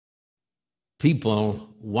people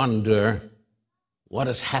wonder what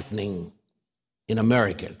is happening in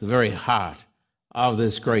America, at the very heart of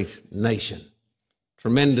this great nation.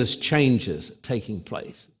 Tremendous changes taking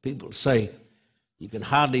place. People say you can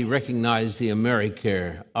hardly recognize the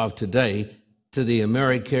America of today to the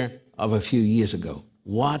America of a few years ago.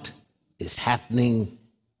 What is happening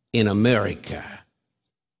in America?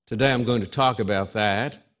 Today I'm going to talk about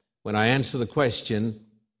that when I answer the question,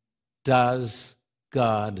 does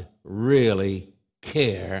God really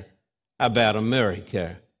care about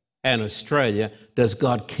America and Australia? Does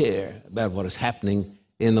God care about what is happening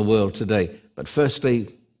in the world today? But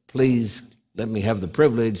firstly, please let me have the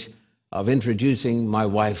privilege of introducing my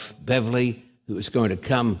wife, Beverly, who is going to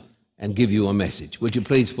come and give you a message. Would you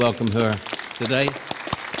please welcome her today?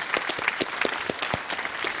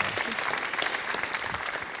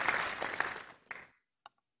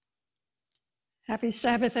 Happy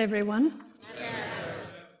Sabbath, everyone.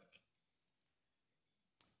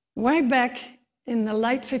 Way back in the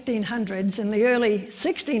late 1500s and the early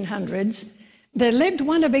 1600s, there lived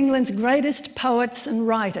one of England's greatest poets and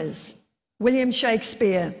writers, William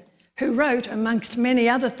Shakespeare, who wrote, amongst many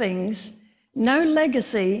other things, "No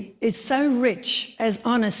legacy is so rich as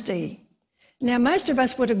honesty." Now, most of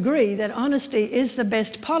us would agree that honesty is the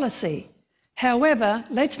best policy. However,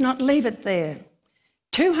 let's not leave it there.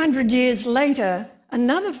 200 years later,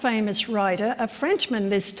 another famous writer, a Frenchman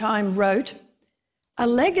this time, wrote, "A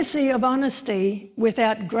legacy of honesty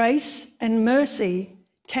without grace and mercy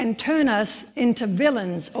can turn us into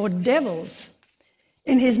villains or devils."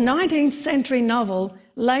 In his 19th century novel,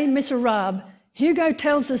 Les Miserables, Hugo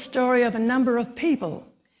tells the story of a number of people,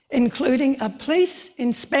 including a police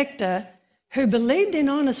inspector who believed in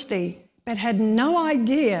honesty but had no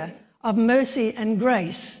idea of mercy and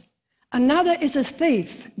grace. Another is a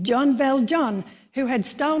thief, John Valjean, who had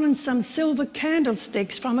stolen some silver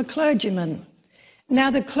candlesticks from a clergyman. Now,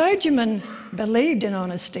 the clergyman believed in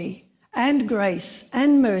honesty and grace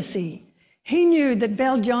and mercy. He knew that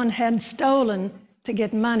Valjean had stolen to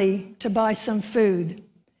get money to buy some food.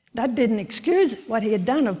 That didn't excuse what he had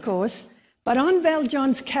done, of course, but on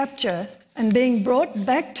Valjean's capture and being brought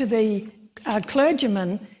back to the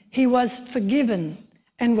clergyman, he was forgiven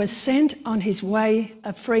and was sent on his way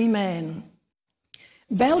a free man.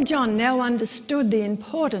 Valjean now understood the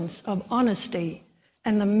importance of honesty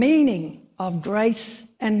and the meaning of grace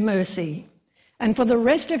and mercy. And for the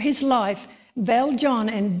rest of his life, Valjean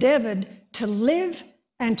endeavoured to live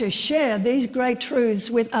and to share these great truths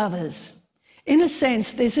with others. In a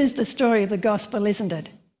sense, this is the story of the gospel, isn't it?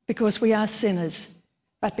 Because we are sinners.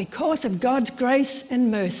 But because of God's grace and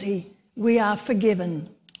mercy, we are forgiven.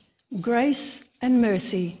 Grace and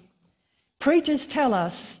mercy. Preachers tell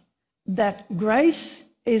us that grace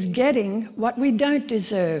is getting what we don't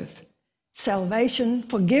deserve: salvation,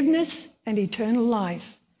 forgiveness, and eternal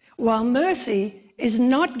life, while mercy is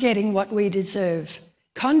not getting what we deserve: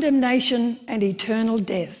 condemnation and eternal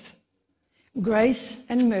death. Grace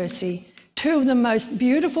and mercy, two of the most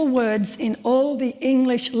beautiful words in all the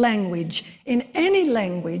English language, in any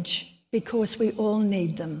language, because we all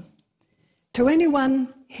need them. To anyone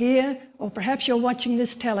here, or perhaps you're watching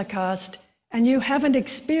this telecast, and you haven't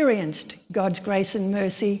experienced God's grace and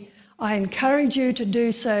mercy, I encourage you to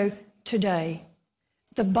do so today.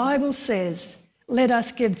 The Bible says, "Let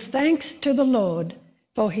us give thanks to the Lord,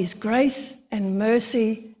 for his grace and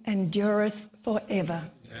mercy endureth forever."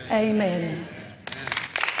 Amen.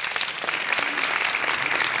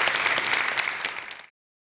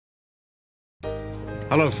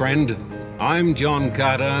 Hello, friend. I'm John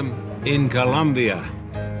Carter in Colombia.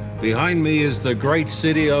 Behind me is the great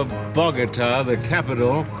city of Bogota, the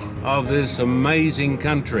capital of this amazing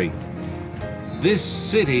country. This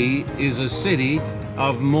city is a city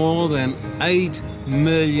of more than 8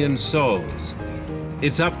 million souls.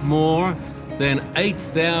 It's up more than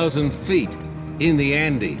 8,000 feet in the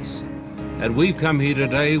Andes. And we've come here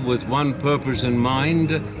today with one purpose in mind: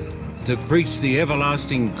 to preach the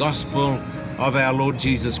everlasting gospel of our Lord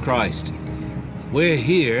Jesus Christ. We're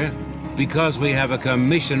here because we have a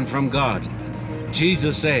commission from God.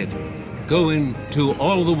 Jesus said, "Go into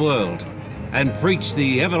all the world and preach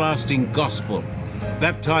the everlasting gospel,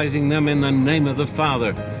 baptizing them in the name of the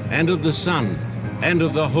Father and of the Son and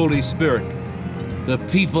of the Holy Spirit." The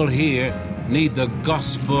people here need the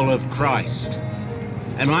gospel of Christ.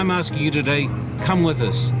 And I'm asking you today, come with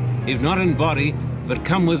us, if not in body, but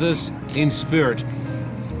come with us in spirit.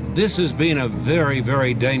 This has been a very,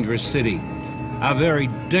 very dangerous city, a very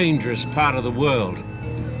dangerous part of the world.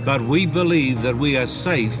 But we believe that we are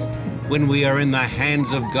safe when we are in the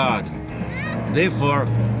hands of God. Therefore,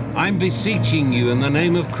 I'm beseeching you in the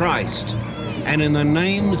name of Christ, and in the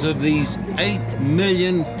names of these 8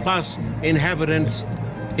 million plus inhabitants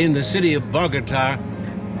in the city of Bogota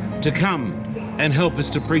to come and help us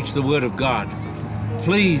to preach the Word of God.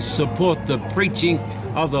 Please support the preaching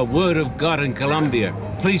of the Word of God in Colombia.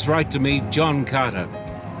 Please write to me, John Carter,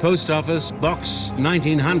 Post Office Box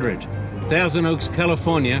 1900, Thousand Oaks,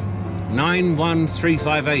 California,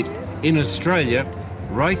 91358. In Australia,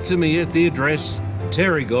 write to me at the address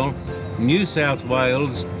Terrigal, New South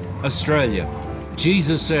Wales, Australia.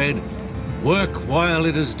 Jesus said, "Work while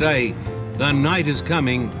it is day. The night is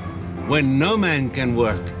coming when no man can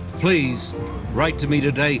work." Please write to me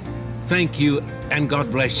today. Thank you, and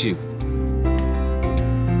God bless you.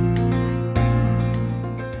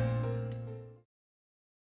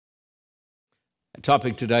 The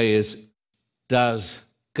topic today is, does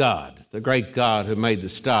God, the great God who made the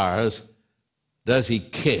stars, does he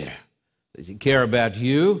care? Does he care about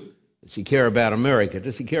you? Does he care about America?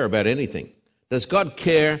 Does he care about anything? Does God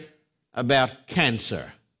care about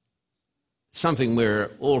cancer? Something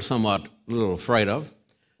we're all somewhat a little afraid of.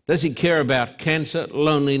 Does he care about cancer,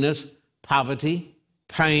 loneliness, poverty,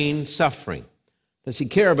 pain, suffering? Does he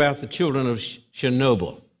care about the children of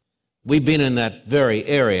Chernobyl? We've been in that very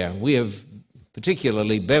area. We have,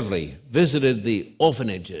 particularly Beverly, visited the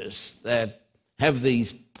orphanages that have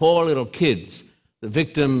these poor little kids, the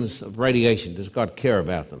victims of radiation. Does God care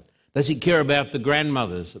about them? Does he care about the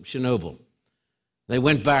grandmothers of Chernobyl? They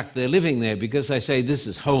went back, they're living there because they say this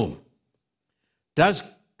is home. Does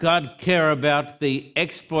God care about the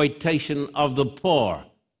exploitation of the poor?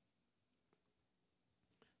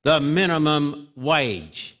 The minimum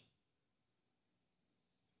wage,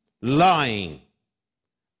 lying,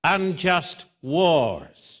 unjust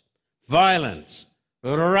wars, violence,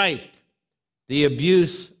 rape, the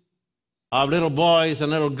abuse of little boys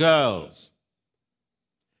and little girls.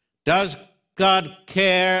 Does God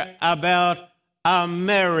care about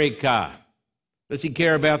America? Does he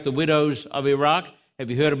care about the widows of Iraq? Have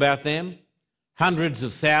you heard about them? Hundreds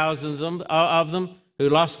of thousands of them who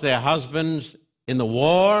lost their husbands in the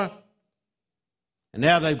war, and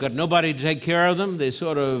now they've got nobody to take care of them. They're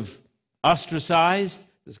sort of ostracized.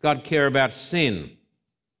 Does God care about sin?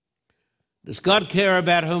 Does God care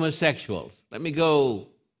about homosexuals? Let me go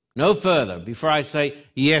no further before I say,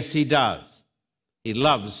 yes, he does. He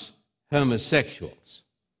loves homosexuals.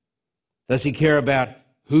 Does he care about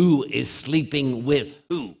who is sleeping with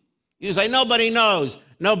who? You say, nobody knows,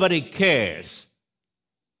 nobody cares.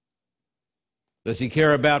 Does he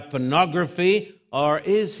care about pornography, or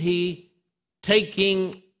is he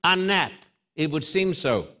taking a nap? It would seem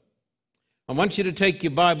so. I want you to take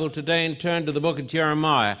your Bible today and turn to the book of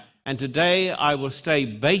Jeremiah. And today I will stay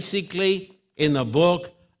basically in the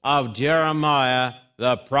book of Jeremiah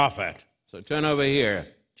the prophet. So turn over here,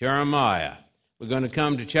 Jeremiah. We're going to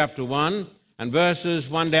come to chapter 1 and verses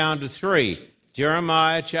 1 down to 3.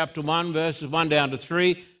 Jeremiah chapter 1, verses 1 down to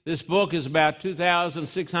 3. This book is about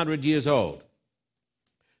 2,600 years old.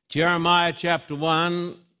 Jeremiah chapter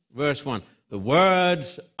 1, verse 1. The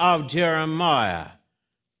words of Jeremiah,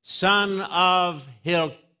 son of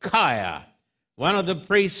Hilkiah, one of the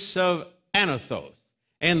priests of Anathoth,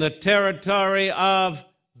 in the territory of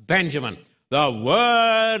Benjamin. The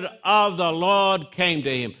word of the Lord came to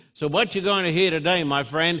him. So what you're going to hear today, my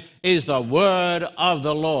friend, is the word of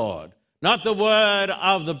the Lord. Not the word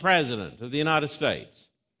of the President of the United States.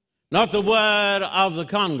 Not the word of the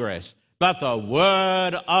Congress, but the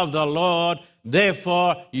word of the Lord.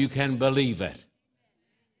 Therefore, you can believe it.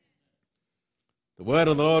 The word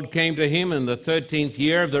of the Lord came to him in the 13th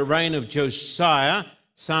year of the reign of Josiah,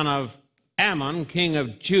 son of Ammon, king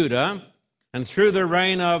of Judah, and through the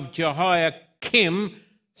reign of Jehoiakim,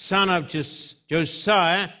 son of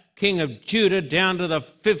Josiah, king of Judah, down to the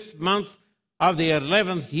 5th month of the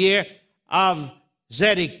 11th year of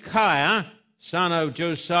Zedekiah, son of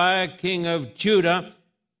Josiah, king of Judah,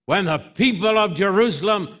 when the people of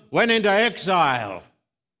Jerusalem went into exile.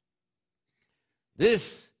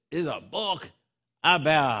 This is a book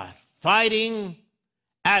about fighting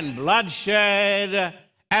and bloodshed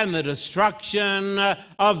and the destruction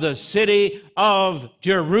of the city of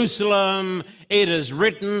Jerusalem. It is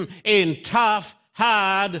written in tough,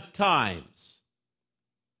 hard times.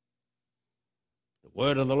 The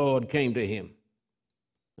word of the Lord came to him.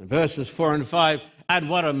 In verses 4 and 5, and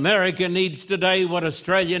what America needs today, what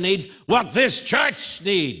Australia needs, what this church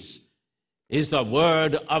needs, is the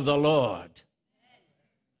word of the Lord.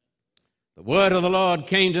 The word of the Lord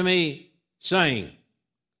came to me, saying,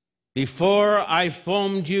 before I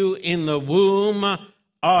formed you in the womb,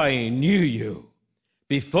 I knew you.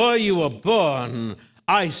 Before you were born,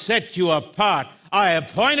 I set you apart. I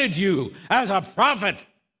appointed you as a prophet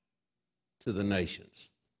to the nations.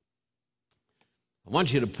 I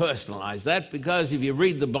want you to personalize that, because if you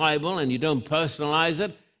read the Bible and you don't personalize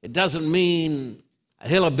it, it doesn't mean a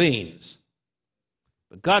hill of beans.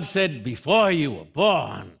 But God said, before you were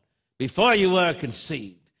born, before you were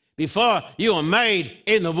conceived, before you were made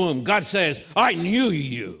in the womb, God says, I knew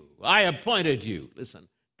you. I appointed you. Listen,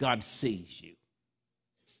 God sees you.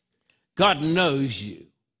 God knows you.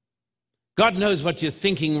 God knows what you're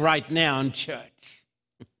thinking right now in church.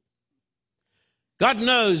 God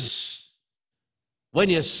knows when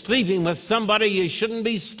you're sleeping with somebody you shouldn't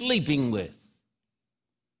be sleeping with.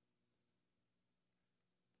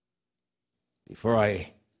 Before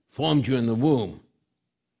I formed you in the womb,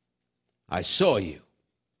 I saw you.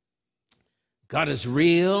 God is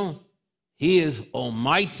real. He is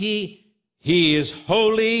almighty. He is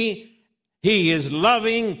holy. He is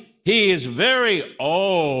loving. He is very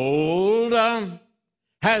old,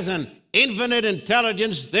 has an infinite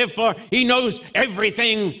intelligence. Therefore, he knows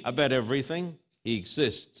everything about everything. He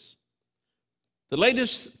exists. The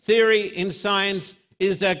latest theory in science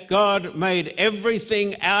is that God made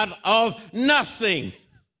everything out of nothing.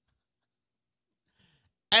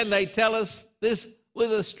 And they tell us this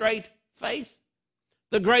with a straight face.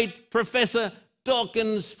 The great Professor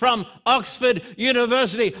Dawkins from Oxford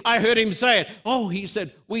University, I heard him say it. Oh, he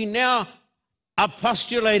said, we now are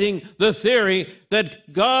postulating the theory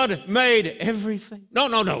that God made everything. No,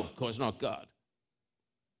 of course not God.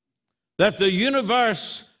 That the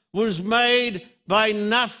universe was made by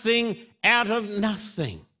nothing, out of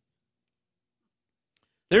nothing.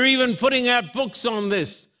 They're even putting out books on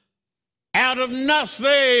this. Out of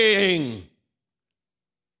nothing.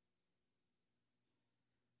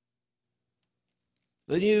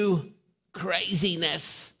 The new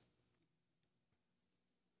craziness.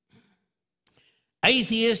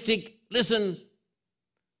 Atheistic, listen,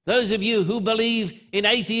 those of you who believe in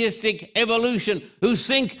atheistic evolution, who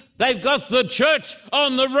think they've got the church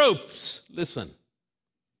on the ropes, listen.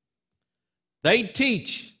 They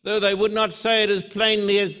teach, though they would not say it as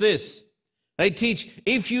plainly as this, they teach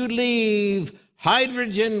if you leave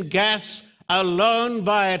hydrogen gas alone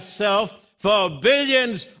by itself for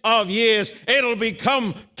billions of years, it'll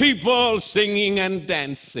become people singing and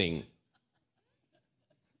dancing.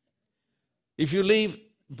 If you leave,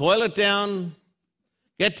 boil it down,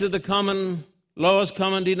 get to the lowest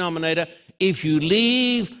common denominator. If you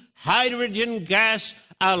leave hydrogen gas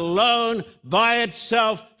alone by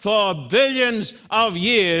itself for billions of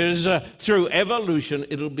years through evolution,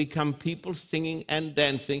 it'll become people singing and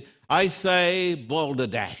dancing. I say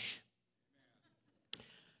balderdash.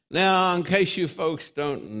 Now, in case you folks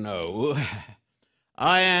don't know,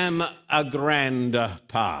 I am a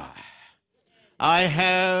grandpa. I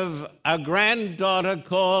have a granddaughter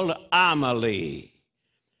called Amelie,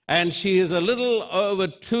 and she is a little over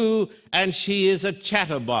 2, and she is a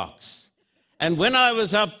chatterbox. And when I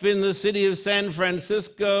was up in the city of San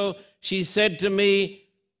Francisco, she said to me,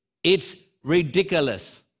 it's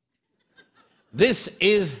ridiculous. This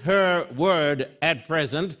is her word at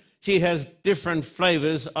present. She has different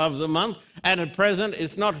flavors of the month, and at present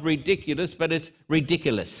it's not ridiculous, but it's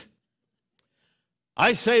ridiculous.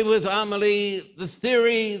 I say with Amelie, the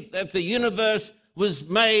theory that the universe was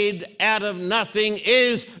made out of nothing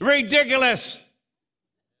is ridiculous.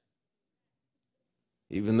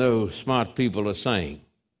 Even though smart people are saying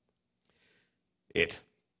it.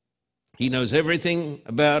 He knows everything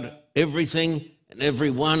about everything and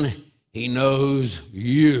everyone. He knows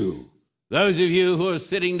you. Those of you who are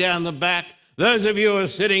sitting down the back, those of you who are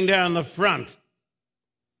sitting down the front,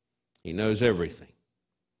 he knows everything.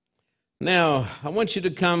 Now, I want you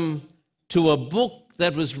to come to a book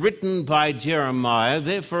that was written by Jeremiah.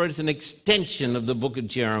 Therefore, it's an extension of the book of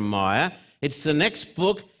Jeremiah. It's the next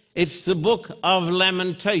book. It's the book of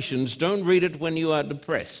Lamentations. Don't read it when you are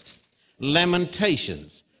depressed.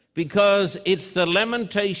 Lamentations. Because it's the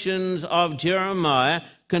Lamentations of Jeremiah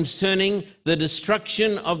concerning the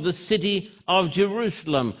destruction of the city of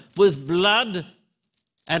Jerusalem with blood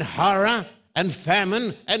and horror and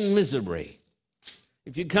famine and misery.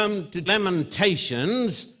 If you come to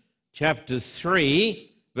Lamentations, chapter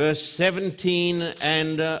 3, verse 17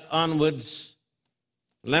 and onwards,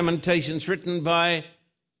 Lamentations written by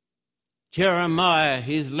Jeremiah,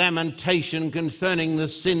 his lamentation concerning the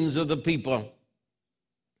sins of the people.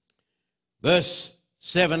 Verse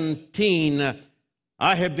 17,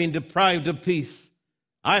 I have been deprived of peace.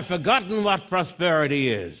 I've forgotten what prosperity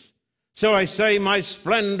is. So I say my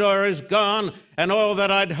splendor is gone and all that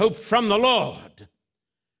I'd hoped from the Lord.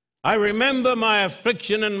 I remember my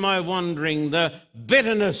affliction and my wandering, the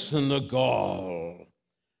bitterness and the gall.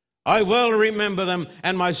 I well remember them,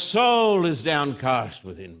 and my soul is downcast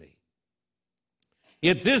within me.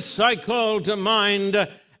 Yet this I call to mind,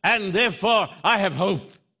 and therefore I have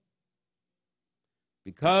hope.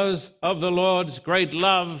 Because of the Lord's great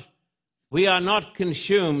love, we are not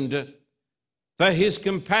consumed, for his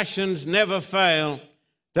compassions never fail.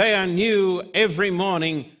 They are new every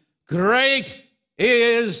morning. Great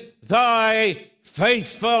is thy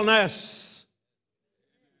faithfulness.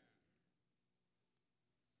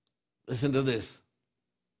 Listen to this.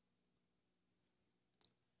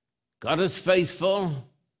 God is faithful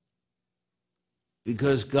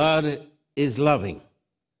because God is loving.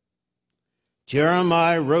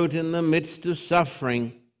 Jeremiah wrote, in the midst of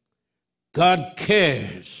suffering, God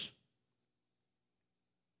cares.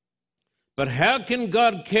 But how can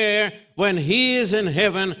God care when he is in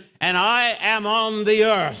heaven and I am on the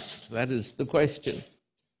earth? That is the question.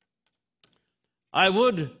 I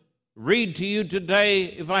would read to you today,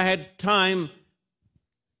 if I had time,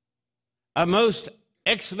 a most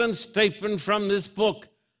excellent statement from this book,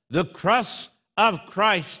 The Cross of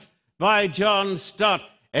Christ by John Stott.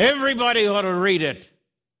 Everybody ought to read it.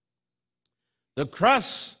 The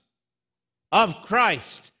Cross of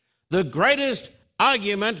Christ. The greatest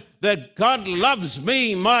argument that God loves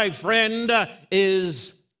me, my friend,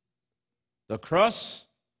 is the cross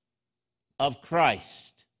of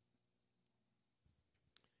Christ.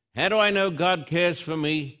 How do I know God cares for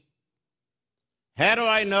me? How do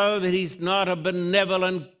I know that he's not a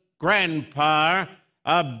benevolent grandpa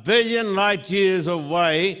a billion light years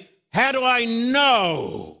away? How do I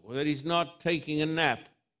know that he's not taking a nap?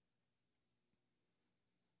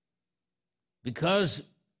 Because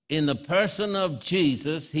in the person of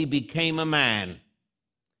Jesus, he became a man.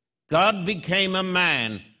 God became a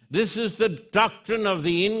man. This is the doctrine of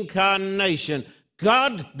the incarnation.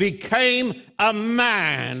 God became a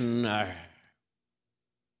man.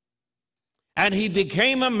 And he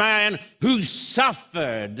became a man who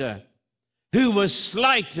suffered, who was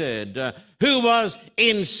slighted, who was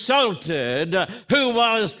insulted, who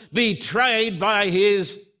was betrayed by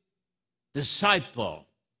his disciple,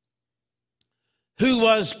 who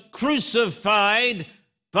was crucified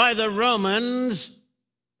by the Romans,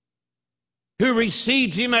 who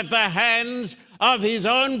received him at the hands of his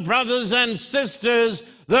own brothers and sisters,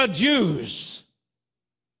 the Jews.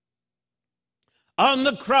 On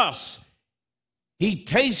the cross, he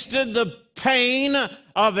tasted the pain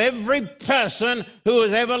of every person who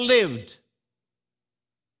has ever lived.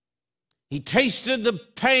 He tasted the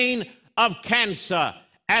pain of cancer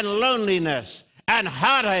and loneliness and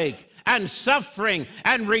heartache and suffering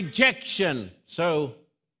and rejection. So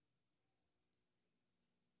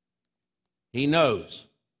he knows.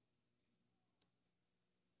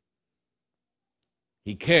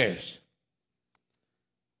 He cares.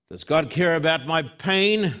 Does God care about my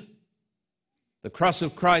pain? The cross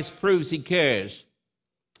of Christ proves he cares.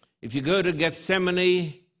 If you go to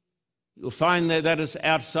Gethsemane, you'll find that is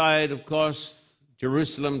outside, of course,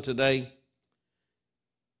 Jerusalem today.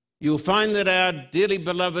 You'll find that our dearly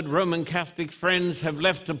beloved Roman Catholic friends have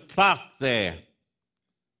left a plaque there.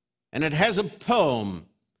 And it has a poem.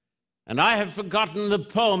 And I have forgotten the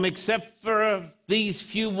poem except for these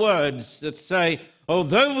few words that say,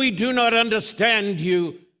 although we do not understand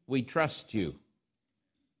you, we trust you.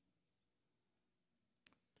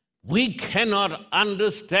 We cannot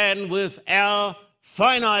understand with our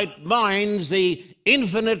finite minds the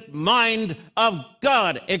infinite mind of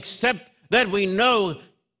God, except that we know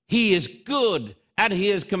he is good and he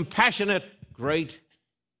is compassionate. Great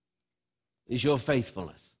is your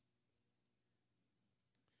faithfulness.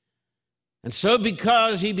 And so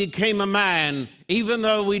because he became a man, even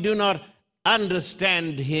though we do not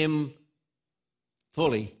understand him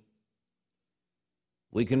fully,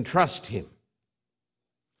 we can trust him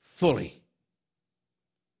fully.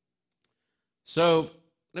 So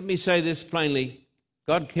let me say this plainly.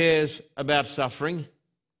 God cares about suffering.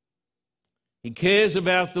 He cares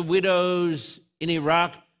about the widows in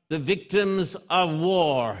Iraq, the victims of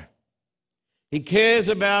war. He cares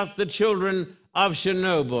about the children of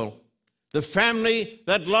Chernobyl, the family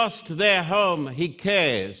that lost their home. He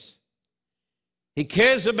cares. He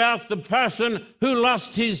cares about the person who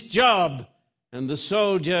lost his job and the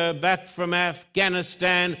soldier back from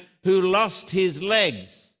Afghanistan who lost his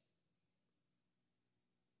legs.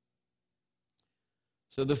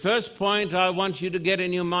 So the first point I want you to get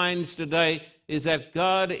in your minds today is that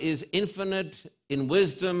God is infinite in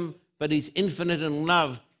wisdom, but he's infinite in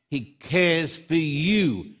love. He cares for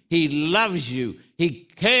you. He loves you. He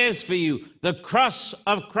cares for you. The cross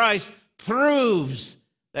of Christ proves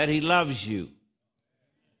that he loves you.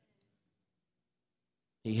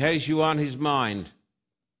 He has you on his mind.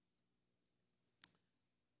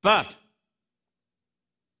 But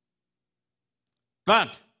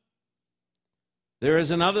But there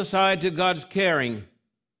is another side to God's caring.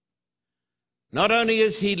 Not only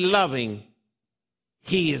is he loving,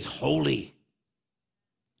 he is holy.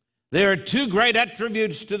 There are two great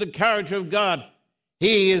attributes to the character of God.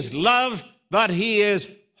 He is love, but he is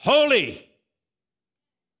holy,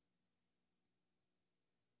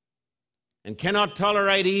 and cannot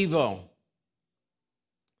tolerate evil.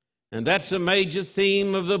 And that's a major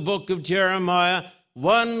theme of the book of Jeremiah,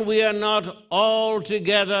 one we are not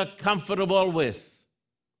altogether comfortable with.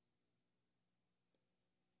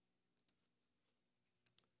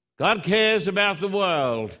 God cares about the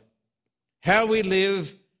world, how we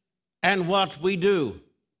live, and what we do.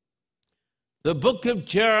 The book of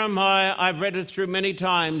Jeremiah, I've read it through many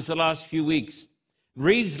times the last few weeks,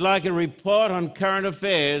 reads like a report on current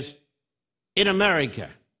affairs in America.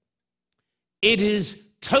 It is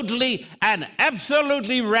totally and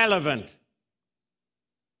absolutely relevant.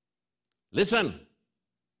 Listen,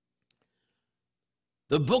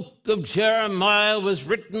 the book of Jeremiah was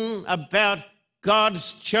written about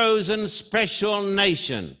God's chosen special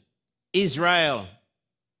nation, Israel.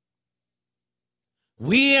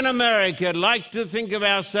 We in America like to think of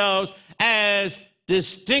ourselves as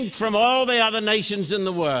distinct from all the other nations in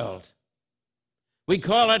the world. We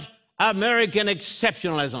call it American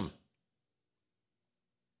exceptionalism.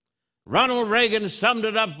 Ronald Reagan summed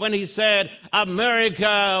it up when he said,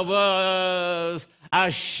 America was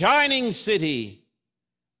a shining city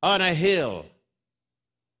on a hill.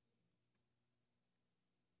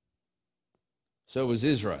 So was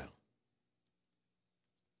Israel.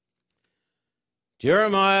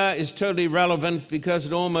 Jeremiah is totally relevant because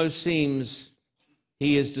it almost seems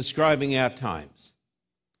he is describing our times.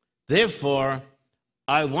 Therefore,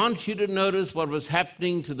 I want you to notice what was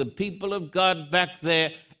happening to the people of God back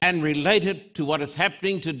there and relate it to what is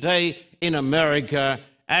happening today in America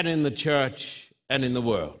and in the church and in the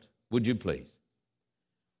world. Would you please?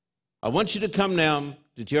 I want you to come now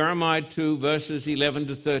to Jeremiah 2, verses 11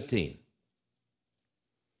 to 13.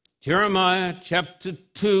 Jeremiah chapter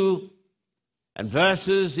 2 and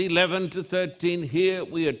verses 11 to 13. Here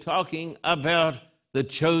we are talking about the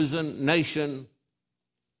chosen nation,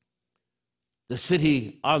 the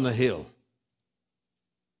city on the hill.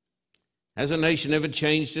 Has a nation ever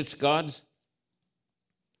changed its gods?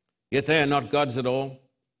 Yet they are not gods at all.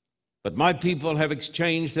 But my people have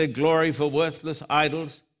exchanged their glory for worthless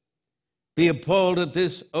idols. Be appalled at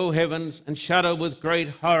this, O heavens, and shudder with great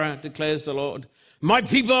horror, declares the Lord. My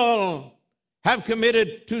people have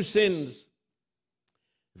committed two sins.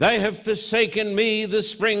 They have forsaken me, the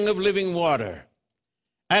spring of living water,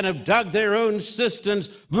 and have dug their own cisterns,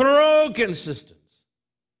 broken cisterns,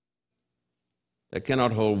 that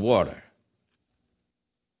cannot hold water.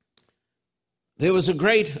 There was a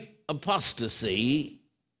great apostasy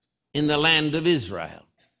in the land of Israel.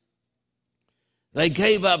 They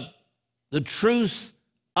gave up the truth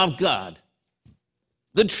of God,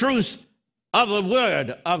 the truth of the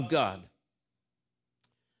Word of God.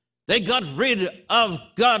 They got rid of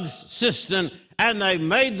God's cistern and they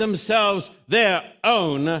made themselves their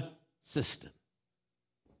own cistern.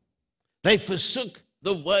 They forsook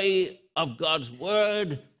the way of God's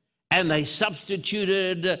Word and they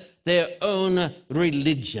substituted their own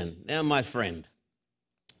religion. Now, my friend,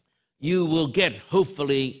 you will get,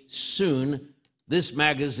 hopefully soon, this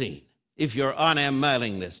magazine, if you're on our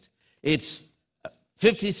mailing list. It's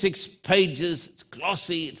 56 pages, it's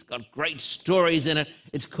glossy, it's got great stories in it.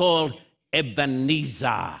 It's called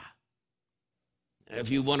Ebenezer.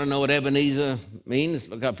 If you want to know what Ebenezer means,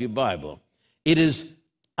 look up your Bible. It is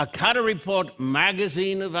a Carter Report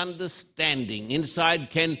magazine of understanding.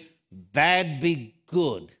 Inside, can bad be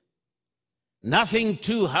good? Nothing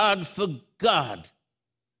too hard for God.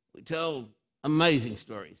 We tell amazing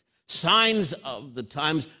stories. Signs of the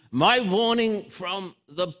times. My warning from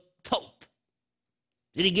the Pope.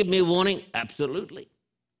 Did he give me a warning? Absolutely.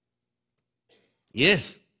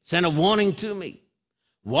 Yes, sent a warning to me.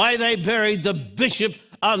 Why they buried the bishop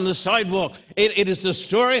on the sidewalk. It is the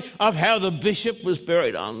story of how the bishop was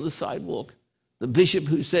buried on the sidewalk. The bishop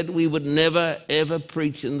who said we would never, ever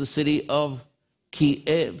preach in the city of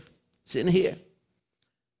Kiev. It's in here.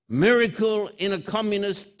 Miracle in a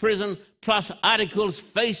communist prison, plus articles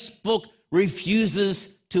Facebook refuses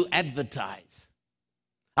to advertise.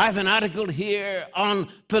 I have an article here on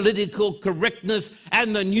political correctness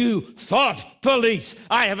and the new thought police.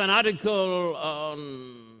 I have an article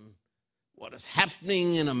on what is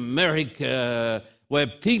happening in America, where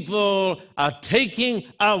people are taking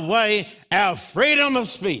away our freedom of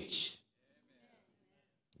speech.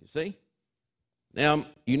 You see? Now,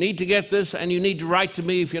 you need to get this, and you need to write to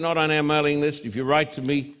me if you're not on our mailing list. If you write to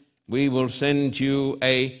me, we will send you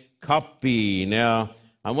a copy. Now,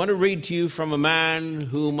 I want to read to you from a man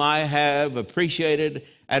whom I have appreciated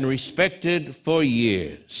and respected for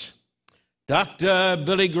years. Dr.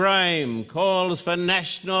 Billy Graham calls for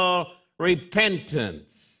national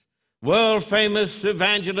repentance. World-famous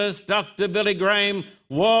evangelist Dr. Billy Graham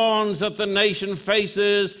warns that the nation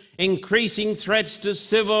faces increasing threats to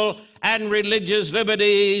civil and religious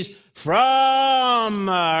liberties from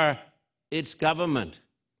its government.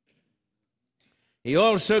 He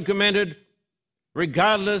also commented,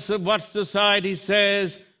 regardless of what society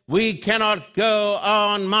says, we cannot go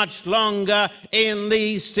on much longer in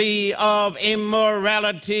the sea of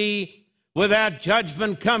immorality without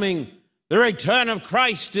judgment coming. The return of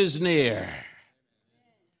Christ is near.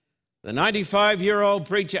 The 95-year-old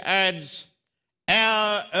preacher adds,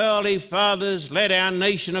 our early fathers led our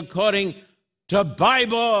nation according to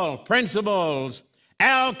Bible principles.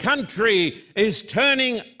 Our country is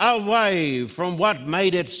turning away from what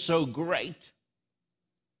made it so great.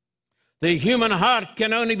 The human heart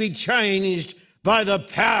can only be changed by the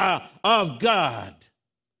power of God.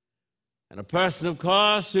 And a person, of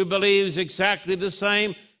course, who believes exactly the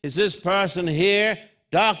same is this person here,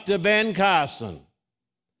 Dr. Ben Carson,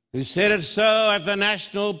 who said it so at the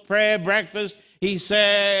National Prayer Breakfast. He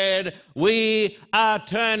said, we are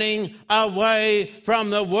turning away from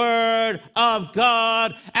the Word of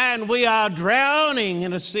God and we are drowning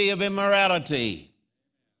in a sea of immorality.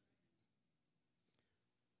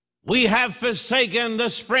 We have forsaken the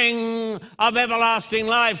spring of everlasting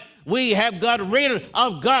life. We have got rid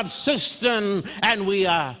of God's system and we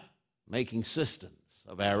are making systems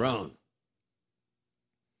of our own.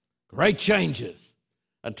 Great changes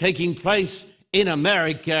are taking place in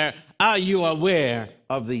America. Are you aware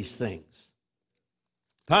of these things?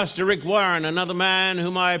 Pastor Rick Warren, another man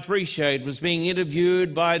whom I appreciate, was being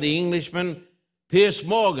interviewed by the Englishman Piers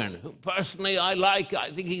Morgan, whom personally I like. I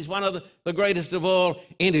think he's one of the greatest of all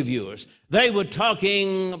interviewers. They were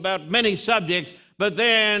talking about many subjects, but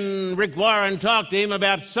then Rick Warren talked to him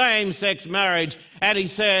about same-sex marriage, and he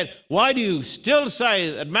said, why do you still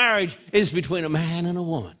say that marriage is between a man and a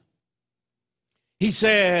woman? He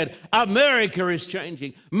said, America is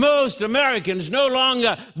changing. Most Americans no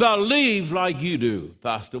longer believe like you do,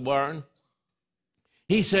 Pastor Warren.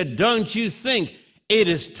 He said, don't you think it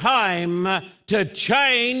is time to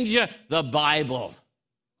change the Bible?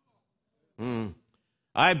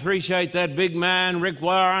 I appreciate that big man, Rick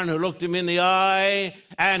Warren, who looked him in the eye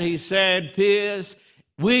and he said, Piers,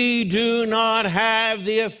 we do not have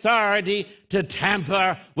the authority to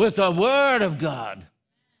tamper with the Word of God.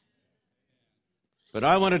 But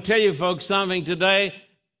I want to tell you folks something today.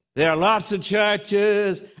 There are lots of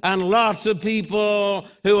churches and lots of people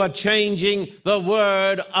who are changing the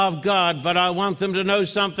Word of God. But I want them to know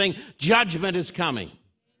something. Judgment is coming.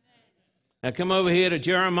 Now come over here to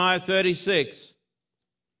Jeremiah 36.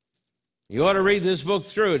 You ought to read this book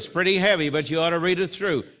through. It's pretty heavy, but you ought to read it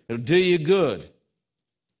through. It'll do you good.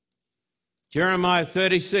 Jeremiah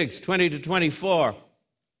 36, 20 to 24.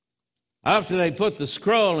 After they put the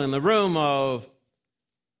scroll in the room of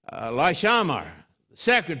Lishamar, the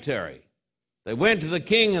secretary, they went to the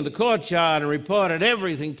king in the courtyard and reported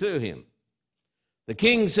everything to him. The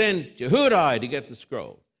king sent Jehudi to get the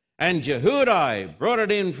scroll, and Jehudi brought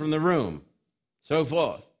it in from the room, so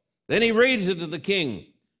forth. Then he reads it to the king.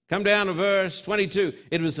 Come down to verse 22.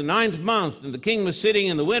 It was the 9th month, and the king was sitting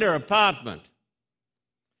in the winter apartment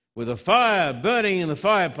with a fire burning in the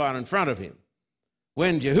firepot in front of him.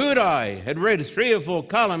 When Jehudi had read 3 or 4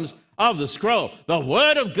 columns of the scroll, the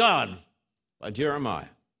Word of God by Jeremiah,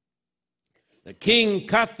 the king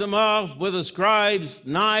cut them off with a scribe's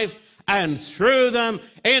knife and threw them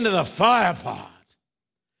into the firepot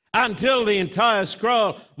until the entire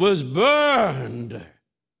scroll was burned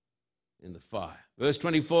in the fire. Verse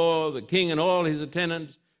 24, the king and all his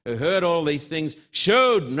attendants who heard all these things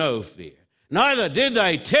showed no fear, neither did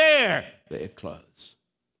they tear their clothes.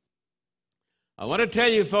 I want to tell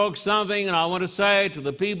you folks something, and I want to say to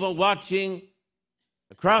the people watching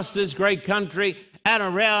across this great country and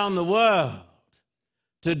around the world,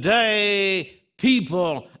 today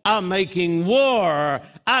people are making war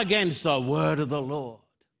against the word of the Lord,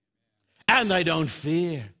 and they don't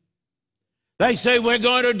fear. They say, we're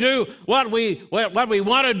going to do what we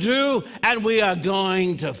want to do, and we are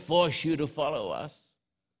going to force you to follow us.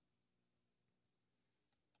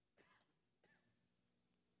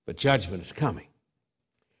 But judgment is coming.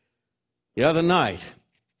 The other night,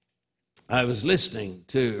 I was listening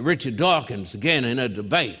to Richard Dawkins again in a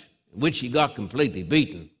debate in which he got completely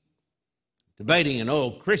beaten, debating an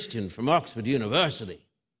old Christian from Oxford University.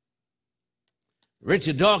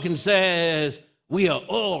 Richard Dawkins says, we are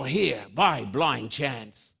all here by blind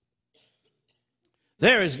chance.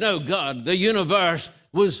 There is no God. The universe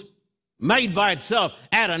was made by itself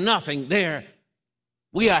out of nothing.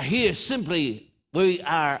 We are here simply, we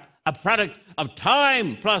are a product of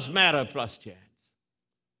time plus matter plus chance.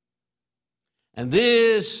 And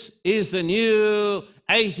this is the new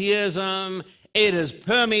atheism. It is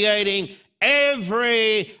permeating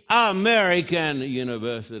every American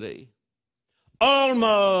university.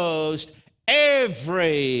 Almost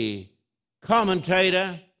every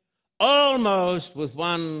commentator, almost with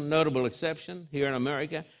one notable exception here in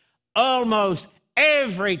America, almost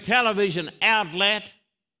every television outlet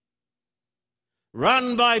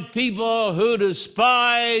run by people who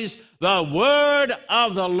despise the word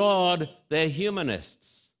of the Lord, they're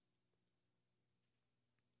humanists.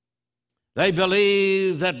 They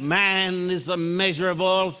believe that man is the measure of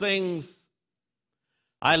all things.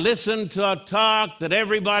 I listened to a talk that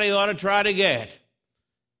everybody ought to try to get.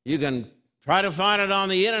 You can try to find it on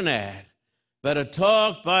the internet, but a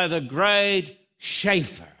talk by the great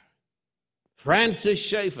Schaeffer, Francis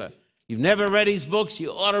Schaeffer. You've never read his books,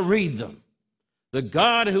 you ought to read them. The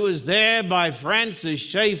God Who Is There by Francis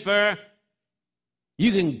Schaeffer.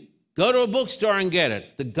 You can go to a bookstore and get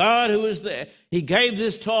it. The God Who Is There. He gave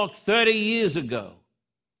this talk 30 years ago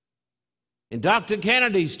in Dr.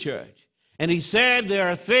 Kennedy's church. And he said there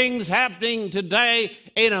are things happening today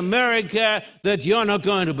in America that you're not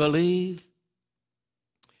going to believe.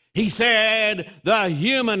 He said the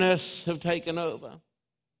humanists have taken over.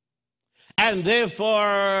 And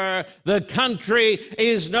therefore, the country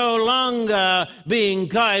is no longer being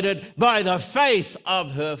guided by the faith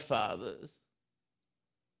of her fathers.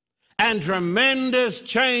 And tremendous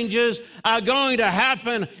changes are going to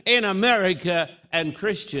happen in America. And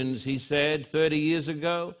Christians, he said 30 years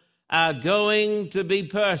ago, are going to be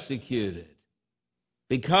persecuted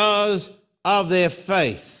because of their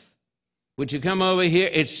faith. Would you come over here?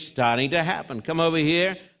 It's starting to happen. Come over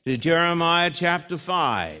here to Jeremiah chapter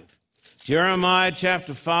 5. Jeremiah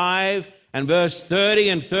chapter 5 and verse 30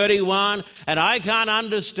 and 31. And I can't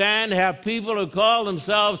understand how people who call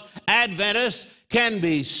themselves Adventists can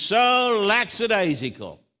be so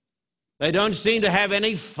lackadaisical. They don't seem to have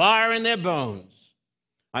any fire in their bones.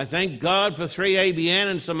 I thank God for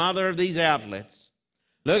 3ABN and some other of these outlets.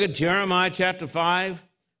 Look at Jeremiah chapter 5,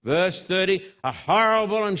 verse 30. A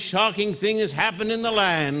horrible and shocking thing has happened in the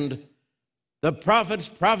land. The prophets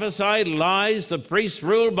prophesied lies, the priests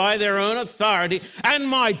ruled by their own authority, and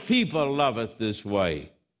my people love it this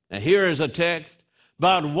way. Now here is a text.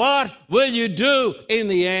 But what will you do in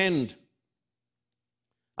the end?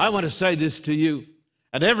 I want to say this to you,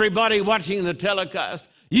 and everybody watching the telecast.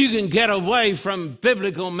 You can get away from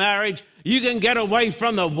biblical marriage. You can get away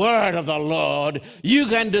from the word of the Lord. You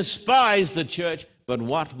can despise the church. But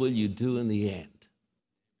what will you do in the end?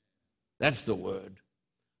 That's the word.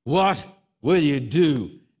 What will you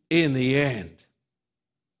do in the end?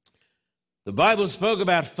 The Bible spoke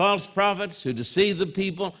about false prophets who deceive the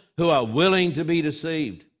people who are willing to be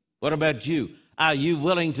deceived. What about you? Are you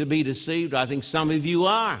willing to be deceived? I think some of you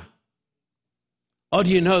are. Or do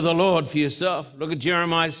you know the Lord for yourself? Look at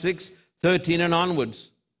Jeremiah 6, 13 and onwards.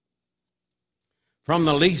 From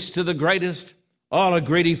the least to the greatest, all are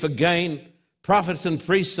greedy for gain. Prophets and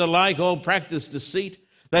priests alike all practice deceit.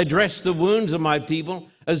 They dress the wounds of my people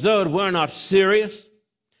as though it were not serious.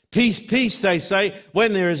 Peace, peace, they say,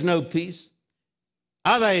 when there is no peace.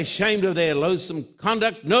 Are they ashamed of their loathsome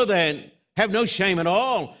conduct? No, they have no shame at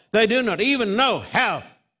all. They do not even know how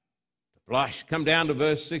blush. Come down to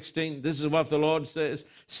verse 16. This is what the Lord says.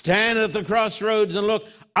 Stand at the crossroads and look.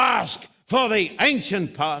 Ask for the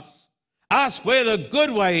ancient paths. Ask where the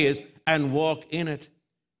good way is and walk in it,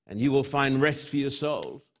 and you will find rest for your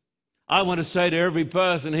souls. I want to say to every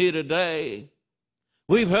person here today,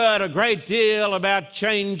 we've heard a great deal about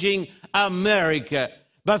changing America,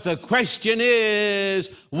 but the question is,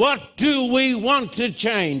 what do we want to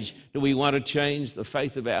change? Do we want to change the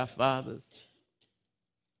faith of our fathers?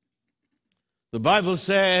 The Bible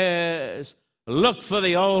says, look for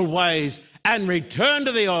the old ways and return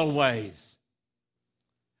to the old ways.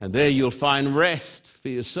 And there you'll find rest for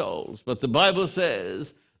your souls. But the Bible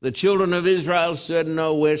says, the children of Israel said,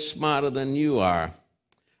 no, we're smarter than you are.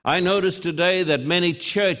 I notice today that many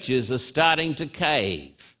churches are starting to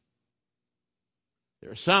cave.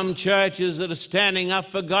 There are some churches that are standing up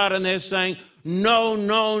for God and they're saying, no,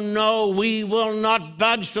 no, no, we will not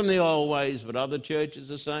budge from the old ways. But other churches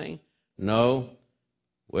are saying, no,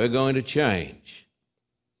 we're going to change.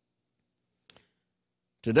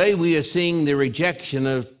 Today we are seeing the rejection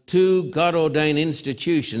of two God-ordained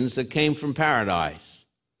institutions that came from paradise.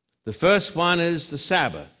 The first one is the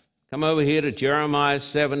Sabbath. Come over here to Jeremiah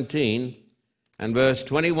 17 and verse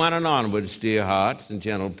 21 and onwards, dear hearts and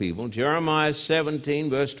gentle people. Jeremiah 17,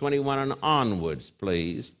 verse 21 and onwards,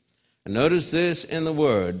 please. And notice this in the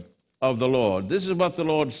word of the Lord. This is what the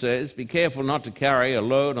Lord says: be careful not to carry a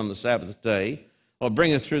load on the Sabbath day or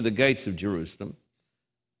bring it through the gates of Jerusalem.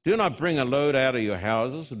 Do not bring a load out of your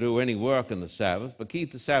houses or do any work on the Sabbath, but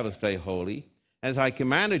keep the Sabbath day holy, as I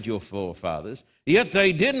commanded your forefathers. Yet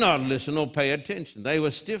they did not listen or pay attention. They were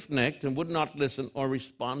stiff-necked and would not listen or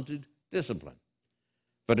respond to discipline.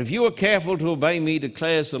 But if you are careful to obey me,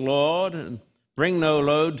 declares the Lord, and bring no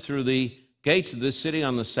load through the gates of this city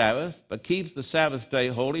on the Sabbath, but keep the Sabbath day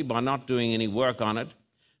holy by not doing any work on it,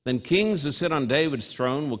 then kings who sit on David's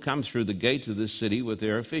throne will come through the gates of this city with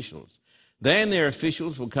their officials. Then their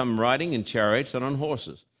officials will come riding in chariots and on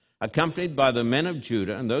horses, accompanied by the men of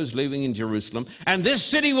Judah and those living in Jerusalem, and this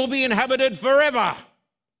city will be inhabited forever.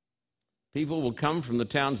 People will come from the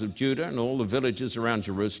towns of Judah and all the villages around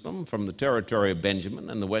Jerusalem, from the territory of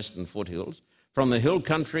Benjamin and the western foothills, from the hill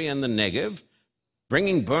country and the Negev,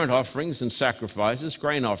 bringing burnt offerings and sacrifices,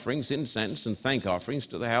 grain offerings, incense, and thank offerings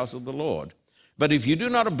to the house of the Lord. But if you do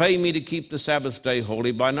not obey me to keep the Sabbath day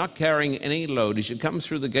holy by not carrying any load as you come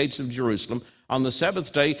through the gates of Jerusalem on the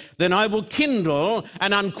Sabbath day, then I will kindle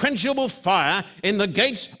an unquenchable fire in the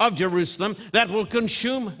gates of Jerusalem that will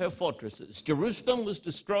consume her fortresses. Jerusalem was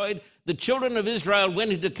destroyed. The children of Israel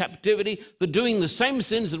went into captivity for doing the same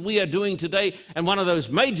sins that we are doing today, and one of those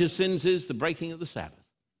major sins is the breaking of the Sabbath.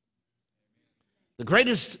 The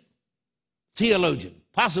greatest theologian,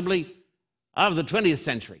 possibly of the 20th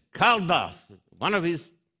century, Karl Barth, one of his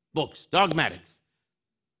books, Dogmatics,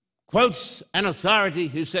 quotes an authority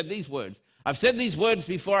who said these words. I've said these words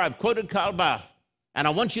before. I've quoted Karl Barth, and I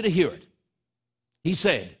want you to hear it. He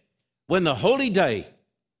said, when the holy day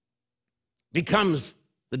becomes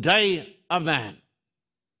the day of man,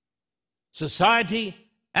 society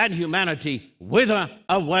and humanity wither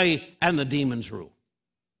away and the demons rule.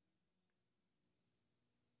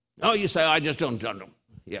 Oh, you say, I just don't know.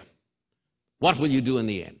 Yeah. What will you do in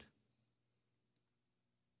the end?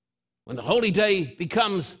 When the holy day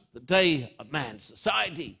becomes the day of man,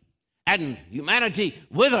 society and humanity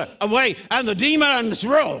wither away and the demons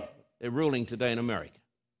rule. They're ruling today in America.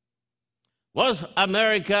 Was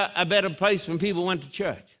America a better place when people went to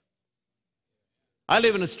church? I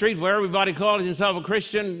live in a street where everybody calls himself a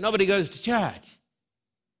Christian. Nobody goes to church.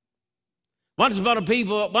 Once upon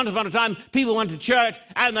a time, people went to church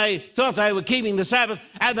and they thought they were keeping the Sabbath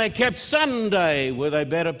and they kept Sunday. Were they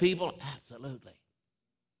better people? Absolutely.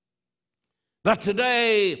 But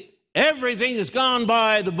today, everything has gone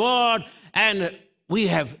by the board and we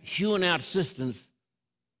have hewn out systems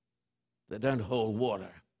that don't hold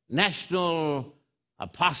water. National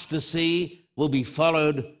apostasy will be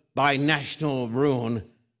followed by national ruin,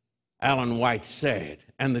 Ellen White said,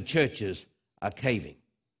 and the churches are caving.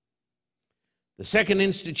 The second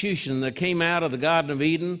institution that came out of the Garden of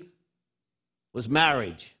Eden was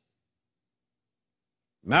marriage.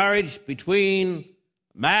 Marriage between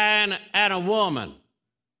man and a woman.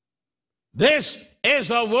 This is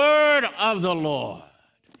the word of the Lord.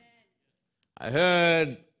 I heard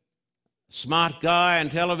a smart guy on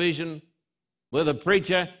television with a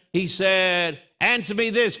preacher. He said, answer me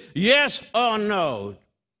this, yes or no.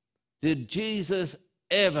 Did Jesus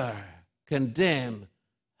ever condemn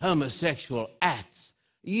homosexual acts?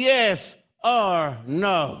 Yes or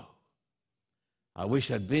no? I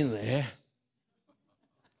wish I'd been there,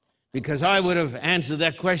 because I would have answered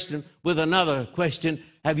that question with another question.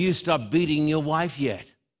 Have you stopped beating your wife yet?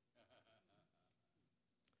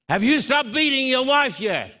 Have you stopped beating your wife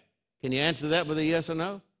yet? Can you answer that with a yes or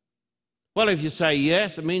no? Well, if you say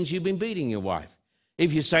yes, it means you've been beating your wife.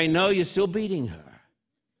 If you say no, you're still beating her.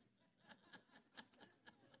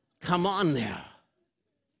 Come on now.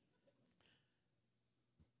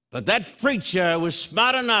 But that preacher was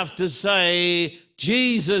smart enough to say,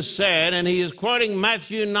 Jesus said, and he is quoting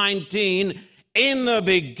Matthew 19, in the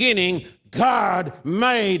beginning, God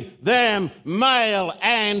made them male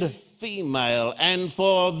and female. And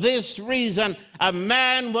for this reason, a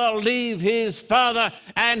man will leave his father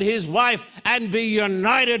and his wife and be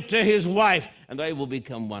united to his wife, and they will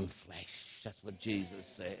become one flesh. That's what Jesus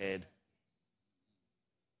said.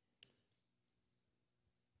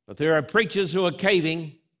 But there are preachers who are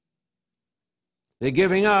caving. They're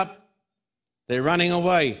giving up. They're running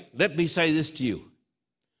away. Let me say this to you.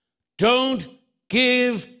 Don't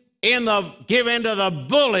give in to the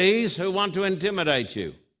bullies who want to intimidate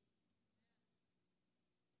you.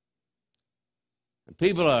 And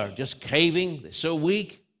people are just caving. They're so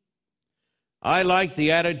weak. I like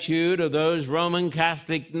the attitude of those Roman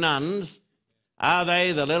Catholic nuns Are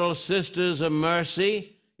they the little sisters of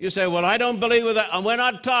mercy? You say, well, I don't believe with that. And we're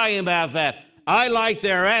not talking about that. I like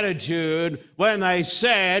their attitude when they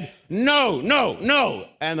said, no, no, no.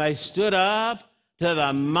 And they stood up to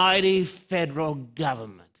the mighty federal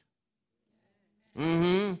government.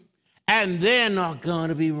 And they're not going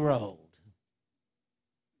to be rolled.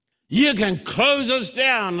 You can close us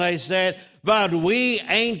down, they said, but we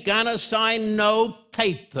ain't going to sign no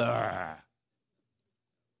paper.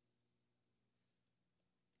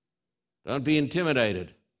 Don't be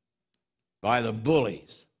intimidated by the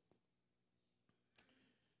bullies.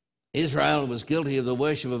 Israel was guilty of the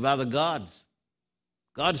worship of other gods.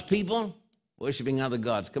 God's people worshiping other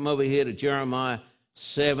gods. Come over here to Jeremiah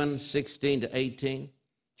 7, 16 to 18.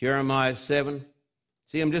 Jeremiah 7.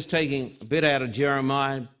 See, I'm just taking a bit out of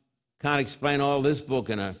Jeremiah. Can't explain all this book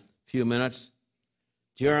in a few minutes.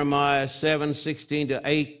 Jeremiah 7, 16 to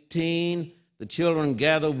 18. The children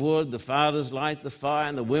gather wood, the fathers light the fire,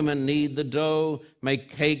 and the women knead the dough, make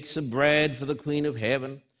cakes of bread for the Queen of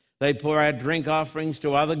Heaven. They pour out drink offerings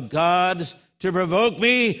to other gods to provoke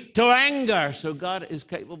me to anger. So God is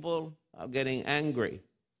capable of getting angry.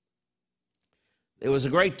 There was a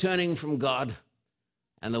great turning from God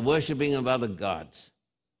and the worshiping of other gods.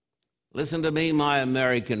 Listen to me, my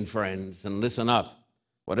American friends, and listen up.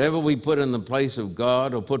 Whatever we put in the place of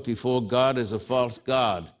God or put before God is a false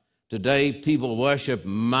god. Today, people worship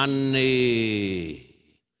money.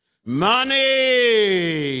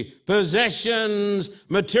 Money, possessions,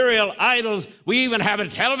 material idols. We even have a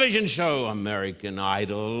television show, American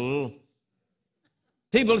Idol.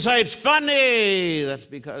 People say it's funny. That's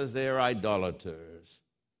because they're idolaters.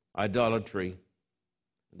 Idolatry.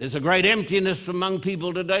 There's a great emptiness among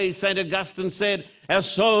people today. St. Augustine said, our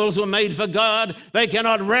souls were made for God. They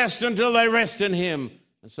cannot rest until they rest in Him.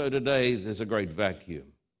 And so today, there's a great vacuum.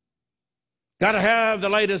 Got to have the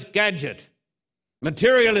latest gadget.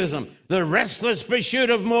 Materialism, the restless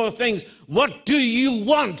pursuit of more things. What do you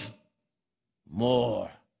want?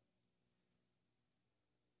 More.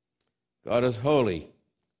 God is holy,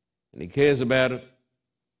 and He cares about it,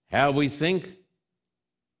 how we think,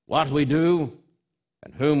 what we do,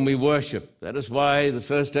 and whom we worship. That is why the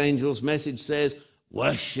first angel's message says,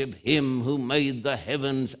 worship Him who made the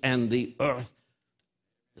heavens and the earth,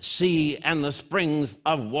 the sea and the springs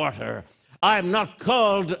of water. I'm not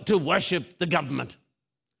called to worship the government.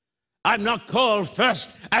 I'm not called first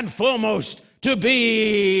and foremost to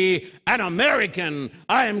be an American.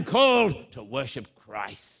 I am called to worship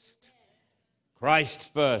Christ.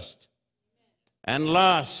 Christ first and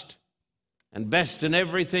last and best in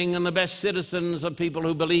everything, and the best citizens are people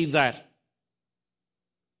who believe that.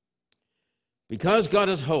 Because God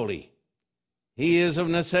is holy, He is of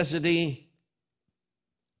necessity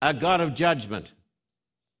a God of judgment.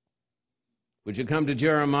 Would you come to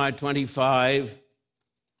Jeremiah 25?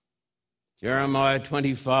 Jeremiah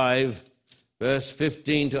 25, verse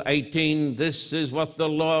 15 to 18. This is what the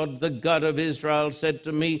Lord, the God of Israel, said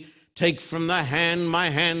to me. Take from my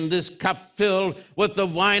hand, this cup filled with the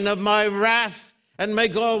wine of my wrath, and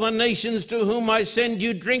make all the nations to whom I send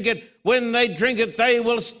you drink it. When they drink it, they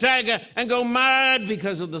will stagger and go mad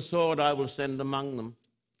because of the sword I will send among them.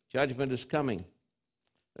 Judgment is coming.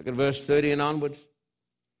 Look at verse 30 and onwards.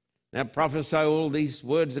 Now prophesy all these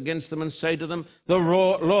words against them and say to them, the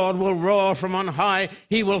Lord will roar from on high.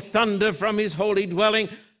 He will thunder from His holy dwelling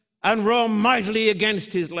and roar mightily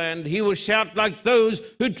against His land. He will shout like those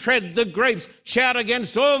who tread the grapes, shout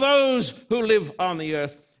against all those who live on the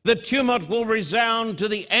earth. The tumult will resound to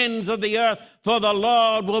the ends of the earth, for the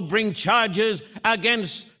Lord will bring charges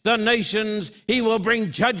against the nations. He will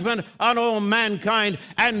bring judgment on all mankind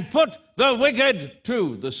and put the wicked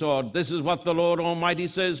to the sword. This is what the Lord Almighty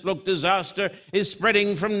says. Look, disaster is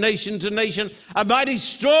spreading from nation to nation. A mighty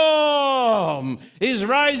storm is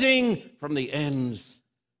rising from the ends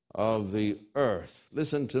of the earth.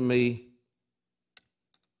 Listen to me.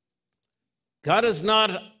 God is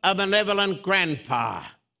not a benevolent grandpa.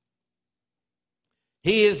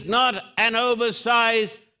 He is not an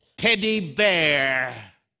oversized teddy bear.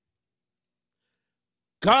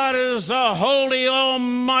 God is the holy,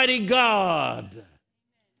 almighty God.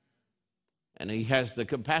 And He has the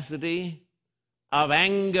capacity of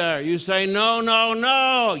anger. You say, no, no,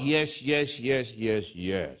 no. Yes, yes, yes, yes,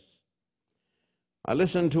 yes. I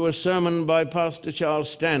listened to a sermon by Pastor Charles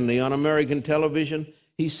Stanley on American television.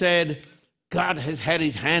 He said, God has had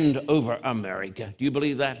His hand over America. Do you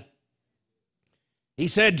believe that? He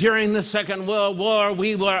said, during the Second World War,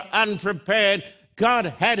 we were unprepared. God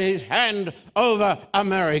had His hand over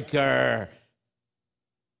America.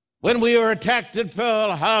 When we were attacked at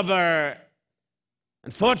Pearl Harbor,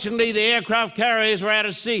 Unfortunately, the aircraft carriers were out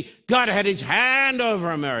at sea. God had his hand over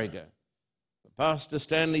America. But Pastor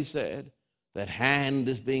Stanley said, that hand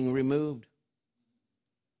is being removed.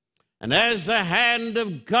 And as the hand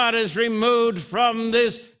of God is removed from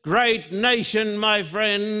this great nation, my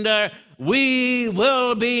friend, we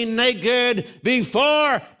will be naked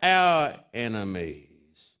before our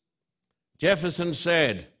enemies. Jefferson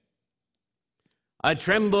said, I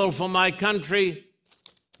tremble for my country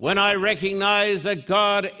when I recognize that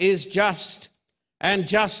God is just and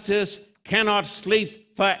justice cannot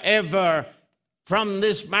sleep forever. From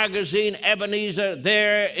this magazine, Ebenezer,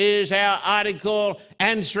 there is our article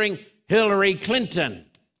answering Hillary Clinton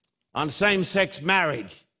on same-sex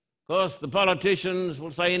marriage. Of course, the politicians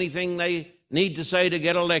will say anything they need to say to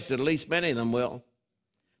get elected, at least many of them will.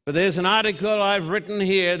 But there's an article I've written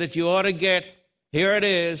here that you ought to get. Here it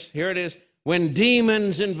is. When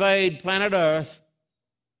demons invade planet Earth,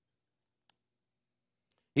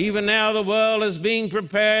 even now the world is being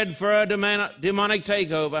prepared for a demonic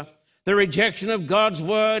takeover. The rejection of God's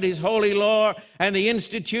word, his holy law, and the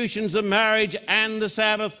institutions of marriage and the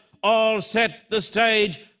Sabbath all set the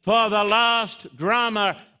stage for the last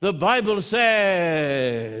drama. The Bible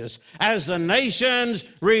says, as the nations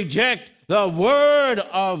reject the word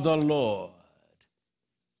of the Lord,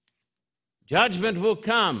 judgment will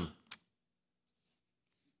come.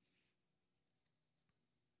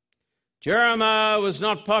 Jeremiah was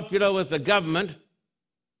not popular with the government,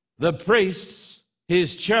 the priests,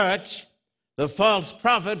 his church, the false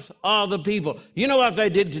prophets, or the people. You know what they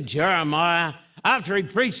did to Jeremiah? After he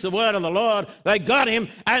preached the word of the Lord, they got him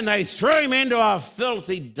and they threw him into a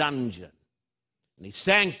filthy dungeon. And he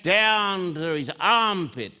sank down to his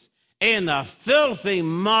armpits in the filthy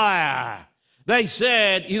mire. They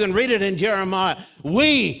said, you can read it in Jeremiah,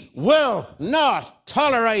 we will not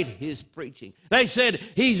tolerate his preaching. They said,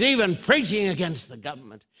 he's even preaching against the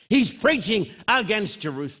government. He's preaching against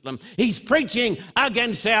Jerusalem. He's preaching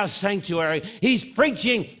against our sanctuary. He's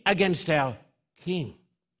preaching against our king.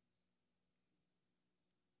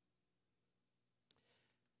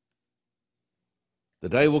 The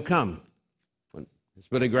day will come, as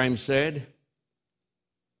Billy Graham said,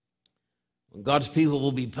 when God's people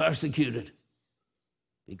will be persecuted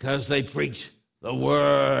because they preach the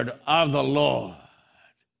word of the Lord.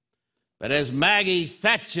 But as Maggie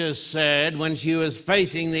Thatcher said when she was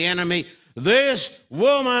facing the enemy, this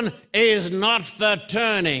woman is not for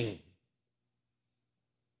turning.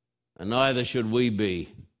 And neither should we be.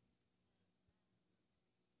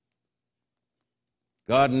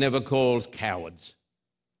 God never calls cowards.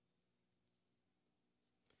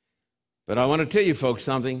 But I want to tell you folks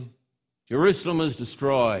something. Jerusalem was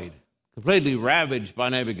destroyed, completely ravaged by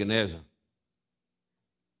Nebuchadnezzar.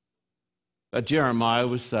 But Jeremiah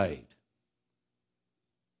was saved.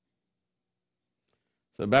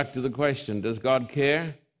 So back to the question, does God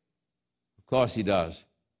care? Of course he does.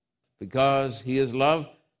 Because he is love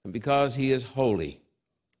and because he is holy.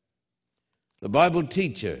 The Bible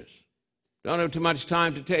teaches, don't have too much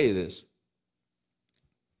time to tell you this,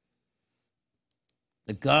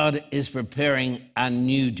 that God is preparing a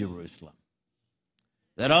new Jerusalem.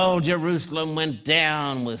 That old Jerusalem went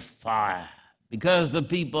down with fire because the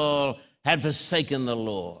people had forsaken the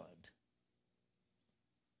Lord.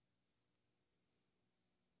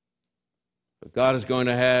 But God is going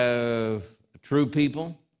to have a true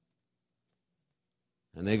people,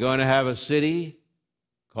 and they're going to have a city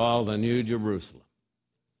called the New Jerusalem.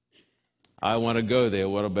 I want to go there.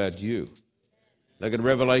 What about you? Look at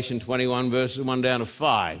Revelation 21, verses 1 down to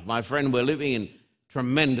 5. My friend, we're living in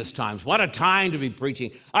tremendous times. What a time to be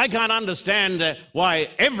preaching. I can't understand why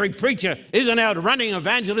every preacher isn't out running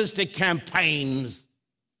evangelistic campaigns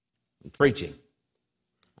and preaching.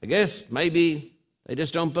 I guess maybe they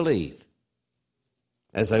just don't believe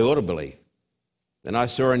as they ought to believe. Then I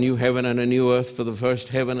saw a new heaven and a new earth, for the first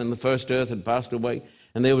heaven and the first earth had passed away,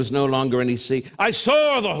 and there was no longer any sea. I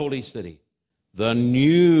saw the holy city, the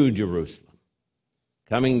new Jerusalem,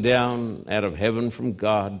 coming down out of heaven from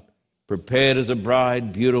God, prepared as a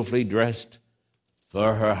bride, beautifully dressed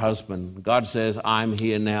for her husband. God says, I'm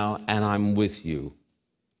here now and I'm with you.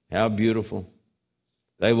 How beautiful.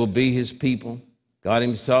 They will be his people. God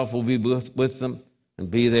himself will be with them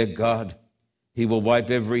and be their God. He will wipe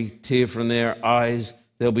every tear from their eyes.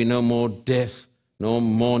 There'll be no more death, no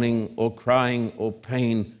mourning or crying or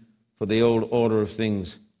pain, for the old order of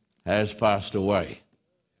things has passed away.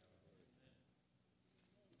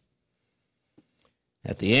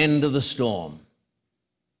 At the end of the storm,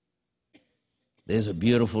 there's a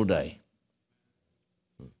beautiful day.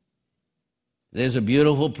 There's a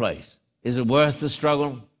beautiful place. Is it worth the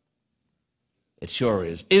struggle? It sure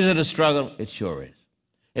is. Is it a struggle? It sure is.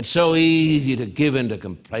 It's so easy to give in to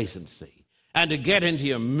complacency and to get into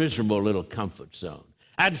your miserable little comfort zone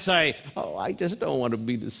and say, oh, I just don't want to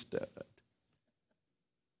be disturbed.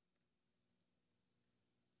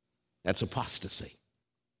 That's apostasy.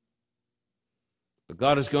 But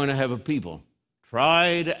God is going to have a people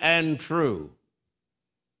tried and true.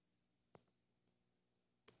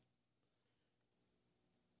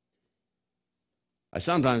 I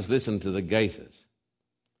sometimes listen to the Gaithers.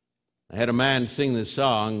 I had a man sing this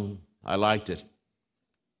song. I liked it.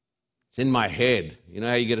 It's in my head. You know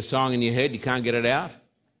how you get a song in your head, you can't get it out?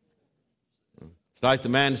 It's like the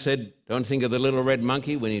man said, don't think of the little red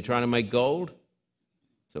monkey when you're trying to make gold.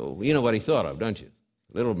 So you know what he thought of, don't you?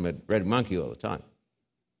 Little red monkey all the time.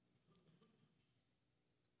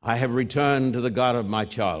 I have returned to the God of my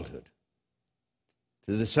childhood,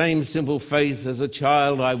 to the same simple faith as a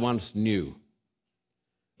child I once knew.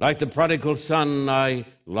 Like the prodigal son, I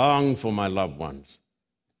long for my loved ones,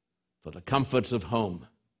 for the comforts of home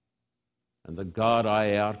and the God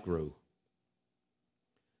I outgrew.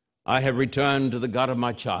 I have returned to the God of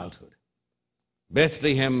my childhood,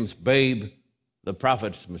 Bethlehem's babe, the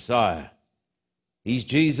prophet's Messiah. He's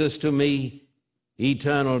Jesus to me,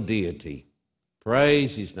 eternal deity.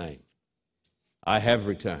 Praise his name. I have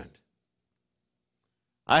returned.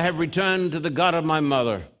 I have returned to the God of my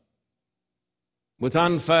mother with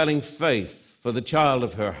unfailing faith for the child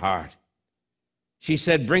of her heart. She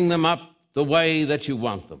said, bring them up the way that you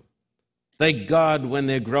want them. Thank God when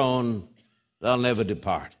they're grown, they'll never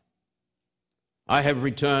depart. I have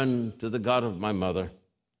returned to the God of my mother.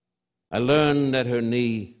 I learned at her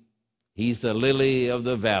knee, he's the lily of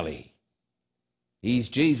the valley. He's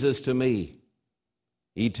Jesus to me,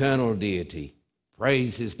 eternal deity.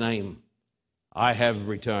 Praise his name. I have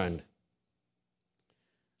returned.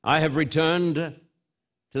 I have returned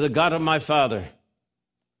to the God of my father,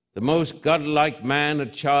 the most godlike man a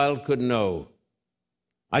child could know.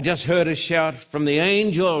 I just heard a shout from the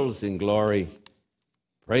angels in glory,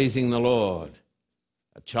 praising the Lord.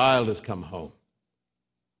 A child has come home.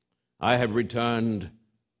 I have returned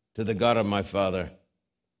to the God of my father,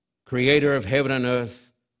 creator of heaven and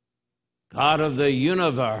earth, God of the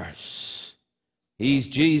universe. He's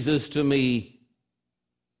Jesus to me,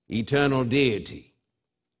 eternal deity.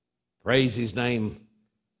 Praise his name.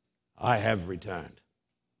 I have returned.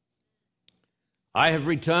 I have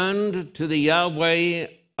returned to the Yahweh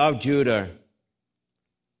of Judah.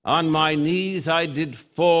 On my knees I did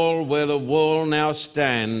fall where the wall now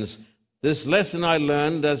stands. This lesson I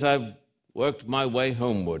learned as I've worked my way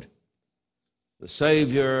homeward. The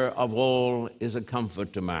Savior of all is a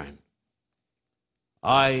comfort to man.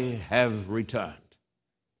 I have returned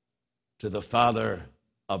to the father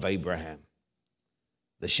of Abraham,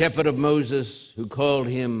 the shepherd of Moses, who called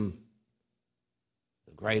him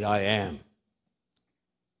the great I am.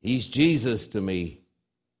 He's Jesus to me,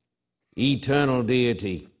 eternal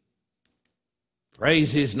deity.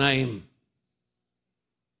 Praise his name.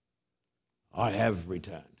 I have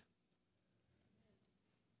returned.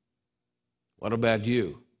 What about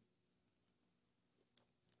you?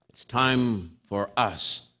 It's time for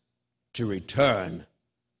us to return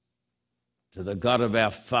to the God of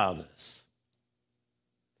our fathers,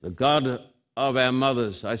 the God of our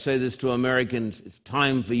mothers. I say this to Americans, it's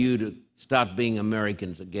time for you to start being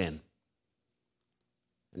Americans again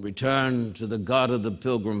and return to the God of the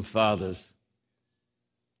Pilgrim Fathers.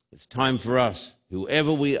 It's time for us,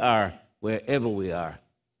 whoever we are, wherever we are,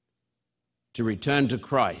 to return to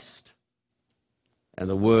Christ and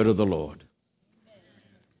the word of the Lord.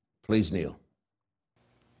 Please kneel.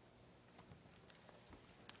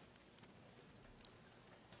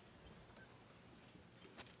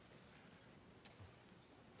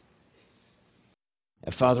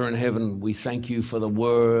 Our Father in heaven, we thank you for the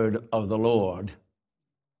word of the Lord.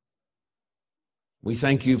 We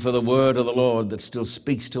thank you for the word of the Lord that still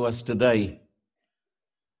speaks to us today.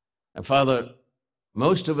 And Father,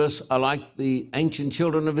 most of us are like the ancient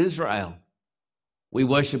children of Israel. We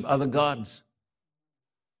worship other gods.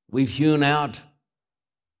 We've hewn out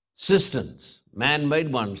cisterns,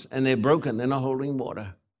 man-made ones, and they're broken. They're not holding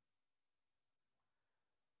water.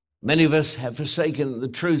 Many of us have forsaken the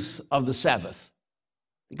truth of the Sabbath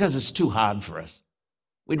because it's too hard for us.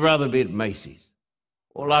 We'd rather be at Macy's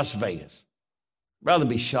or Las Vegas, rather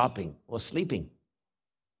be shopping or sleeping.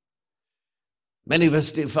 Many of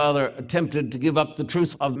us, dear Father, attempted to give up the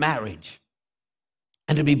truth of marriage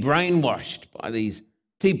and to be brainwashed by these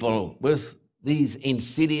people with these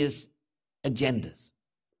insidious agendas.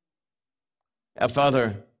 Our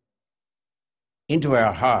Father, into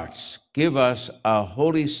our hearts, give us a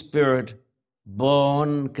Holy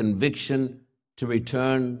Spirit-born conviction to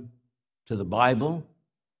return to the Bible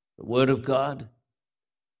the Word of God,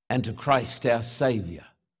 and to Christ our Savior.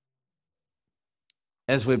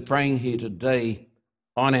 As we're praying here today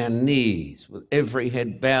on our knees, with every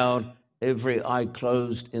head bowed, every eye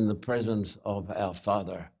closed in the presence of our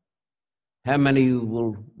Father, how many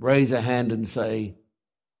will raise a hand and say,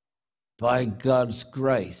 by God's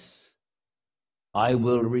grace, I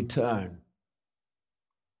will return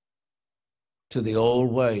to the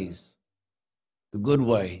old ways, the good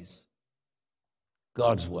ways,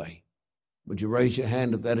 God's way? Would you raise your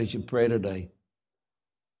hand if that is your prayer today?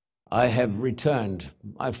 I have returned,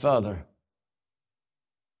 my Father.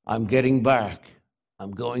 I'm getting back.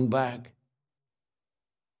 I'm going back.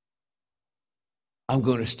 I'm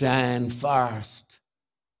going to stand fast.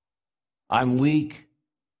 I'm weak.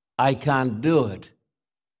 I can't do it,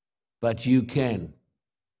 but you can.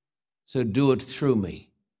 So do it through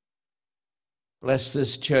me. Bless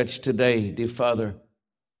this church today, dear Father,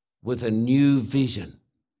 with a new vision.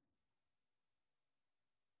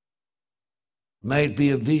 May it be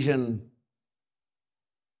a vision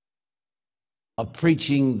of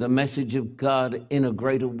preaching the message of God in a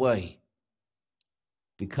greater way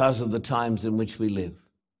because of the times in which we live.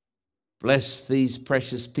 Bless these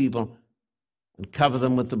precious people and cover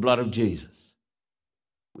them with the blood of Jesus.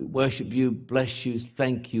 We worship you, bless you,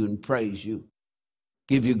 thank you, and praise you.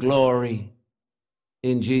 Give you glory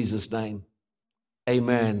in Jesus' name.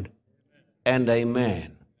 Amen and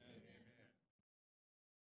amen.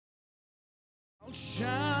 I'll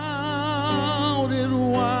shout it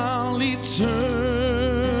while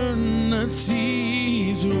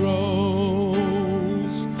eternity's rolls.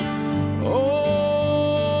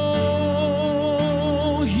 Oh,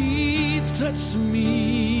 he touched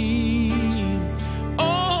me.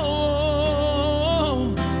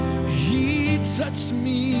 Oh, he touched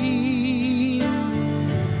me.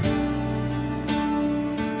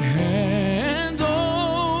 And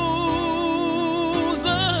oh,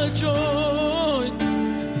 the joy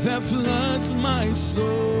that floods my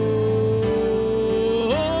soul.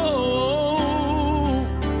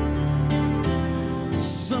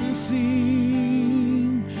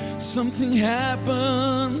 Something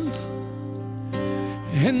happened,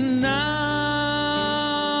 and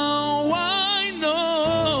now I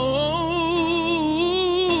know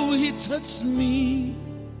he touched me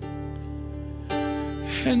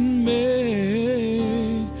and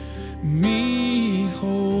made me